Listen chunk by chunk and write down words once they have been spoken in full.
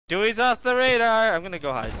Dewey's off the radar. I'm gonna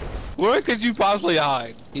go hide. Where could you possibly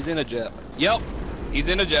hide? He's in a jet. Yep. He's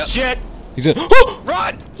in a jet. Shit! He's in.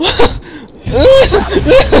 Run!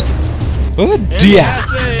 Oh dear!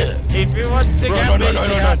 If you want to stick Run, out run,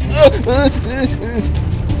 me,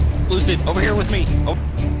 run, Lucid, over here with me. Oh.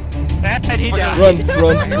 and he died. Run!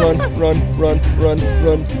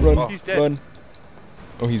 Oh. He's dead. Run!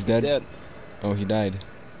 Oh, he's dead. Dead. Oh, he died.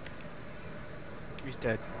 He's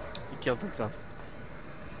dead. He killed himself.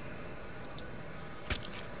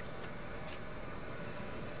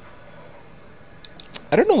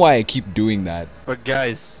 I don't know why I keep doing that. But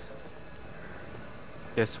guys,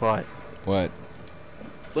 guess what? What?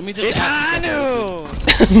 Let me just. It's high noon!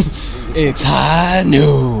 It's high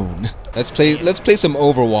noon. Let's play some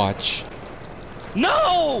Overwatch.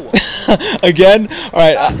 No! Again? All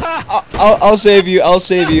right. I'll save you. I'll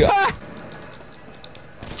save you. I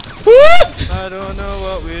don't know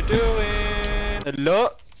what we're doing. Hello,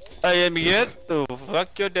 I am here to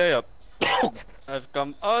fuck your day up. I've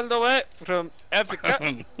come all the way from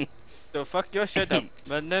Africa to fuck your shit up.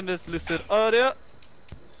 My name is Lucid Audio,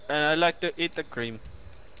 and I like to eat the cream.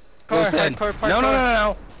 Lucid.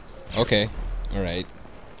 No. Okay. All right.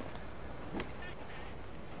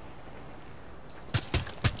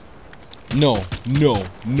 No.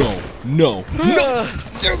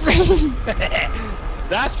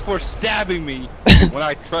 That's for stabbing me when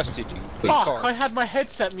I trusted you. Fuck, I had my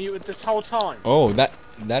headset muted this whole time. Oh,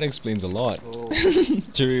 that explains a lot. Oh.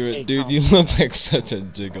 Cherirra, dude, you look like such a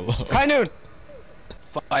gigolo. High noon!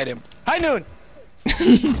 Fight him. High noon!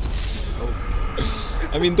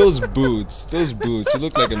 I mean, those boots, you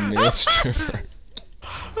look like a male stripper.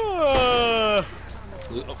 Oh,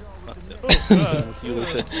 that's it. With you,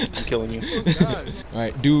 Lucid. I'm killing you.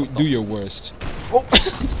 Alright, do your worst. Oh!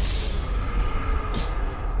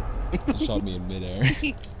 Shot me in midair.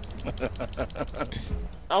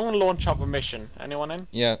 I want to launch up a mission. Anyone in?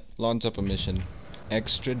 Yeah, launch up a mission.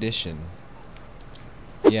 Extradition.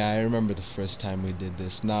 Yeah, I remember the first time we did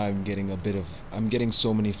this. Now I'm getting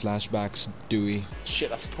so many flashbacks, Dewey.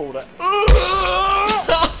 Shit, that's pulled it.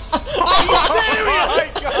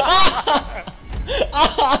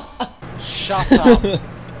 Shut up.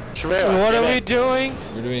 Cherirra, What are we doing?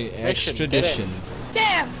 We're doing Mission, extradition.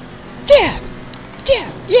 get Damn!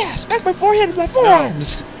 Yeah! Smack my forehead with my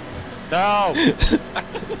forearms! No!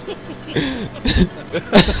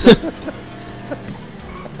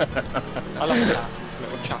 I love that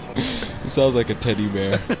little chuckle. It sounds like a teddy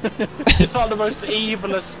bear. It's like the most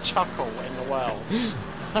evilest chuckle in the world.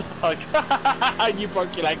 Like, you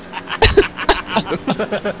broke your legs.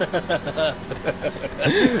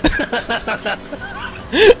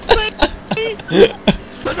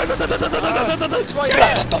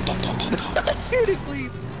 Shoot it,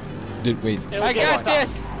 please. Wait. I got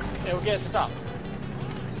this! It will get stuck.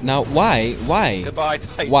 Now, why? Goodbye,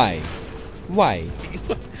 Titan. Why?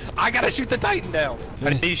 I gotta shoot the Titan down.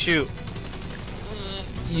 How do you shoot?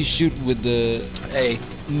 You shoot with the A.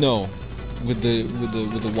 no, with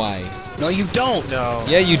the Y. No, you don't. No.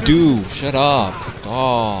 Yeah, you do. Shut up.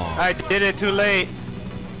 Oh. I did it too late.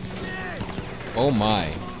 Oh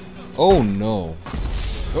my. Oh no.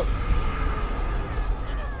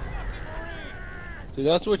 So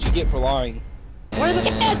that's what you get for lying. Where the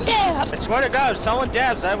fuck dab? I swear to God, if someone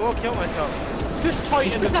dabs, I will kill myself. Is this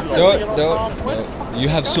Titan in the Don't. You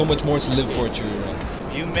have so much more to live for,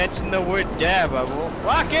 Cherirra. You mentioned the word dab, I will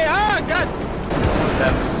rock it. Ah, God!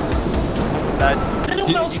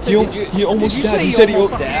 He almost Did you died. say He said he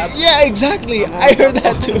almost dabbed? Yeah, exactly. I heard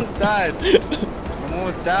that too. Almost died.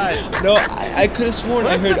 Almost died. No, I could have sworn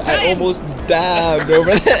I heard the I Titan? almost dabbed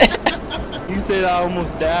over there. You said I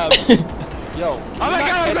almost dabbed. Yo. Oh my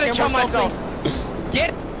God, I'm gonna kill myself.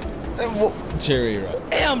 Get Cherirra.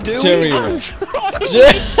 damn, dude. Cherirra.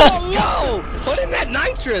 Go! Put in that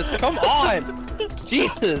nitrous. Come on.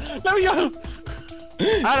 Jesus. There we go.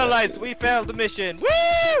 Analyze, we failed the mission. Woo!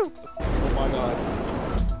 Oh my God.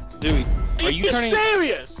 Dewey, are you turning?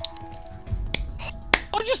 serious?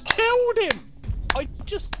 I just killed him. I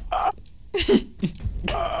just.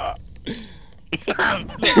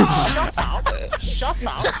 Shut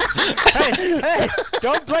up. Hey,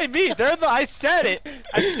 don't blame me. I said it.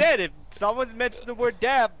 I said it. Someone mentioned the word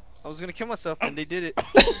dab. I was gonna kill myself and they did it.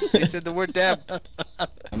 They said the word dab.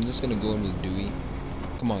 I'm just gonna go in with Dewey.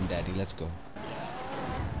 Come on, Daddy, let's go.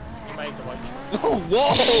 You made the right choice. Oh,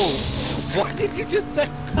 whoa! What did you just say?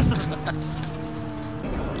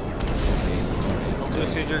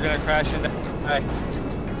 Lucid, you're gonna crash into. Hi.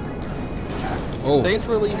 Oh. Thanks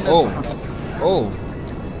for leaving us. Oh.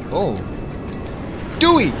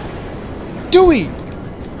 Dewey! Dewey!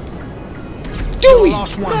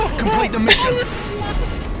 Last one. Complete the mission.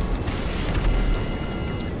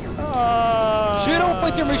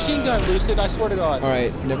 with your machine gun, Lucid. I swear to God. All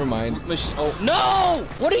right, never mind. Oh no!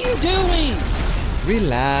 What are you doing?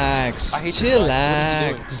 Relax. I hate this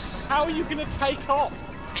guy. What are you Chillax. How are you gonna take off?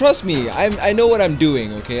 Trust me, I know what I'm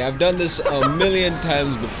doing. Okay, I've done this a million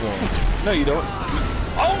times before. No, you don't.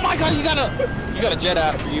 Oh my God! You got a jet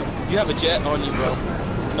after you. You have a jet on you, bro.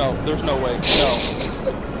 No, there's no way.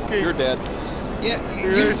 No, you're dead. Yeah,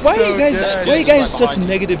 You're why so are you guys? dead. Why are you guys Right such behind you.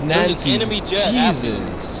 negative There's an Nancy's? enemy jet after you.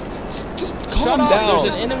 Jesus, just Shut calm up, down.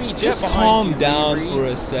 There's an enemy jet Just behind calm you, down Riri. for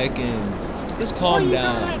a second. Just What are calm you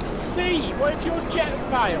down. going out to sea? What if your jet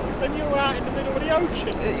fails? Then you're out in the middle of the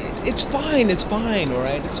ocean. It's fine. It's fine. All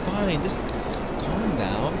right. It's fine. Just calm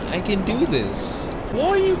down. I can do this. Why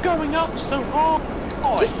are you going up so hard?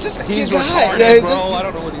 Just He's guys, retarded, bro. I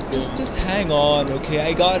don't know what he's doing. just hang on. Okay,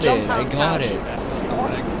 I got Jump it. out I and got parachute it.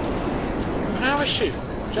 then. Parachute.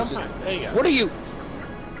 Jump out. There you go. What are you?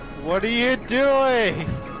 What are you doing?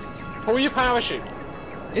 Pull your parachute.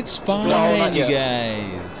 It's fine, not you yet.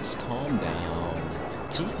 guys. Just calm down.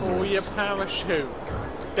 Pull your Jesus. parachute.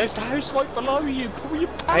 There's the house right below you. Pull your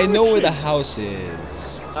parachute. I know where the house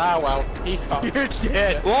is. Ah well, he fucked. You're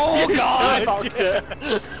dead. Oh God! Fucked it.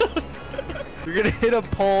 You're gonna hit a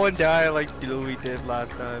pole and die like Dewey did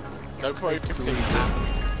last time. Don't worry.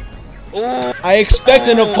 Oh, I expect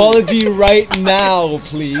an apology right now,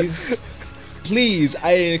 please. Please,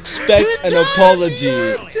 I expect an apology.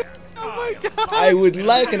 Oh my god! I would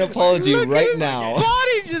like an apology right now.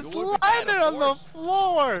 Body just landed on the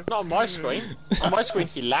floor. Not on my screen. On my screen,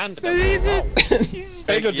 he landed. So on the he's wall. he's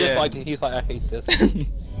Pedro just yeah. liked it. He's like, I hate this.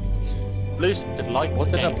 Lucid like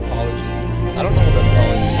What's an game. apology? I don't know what an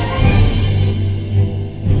apology is.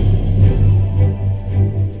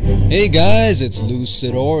 Hey guys, it's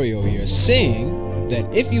Lucid Oreo here saying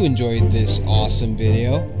that if you enjoyed this awesome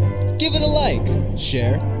video, give it a like,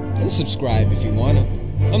 share, and subscribe if you want to.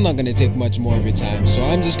 I'm not going to take much more of your time, so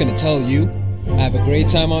I'm just going to tell you, have a great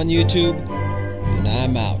time on YouTube, and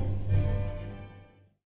I'm out.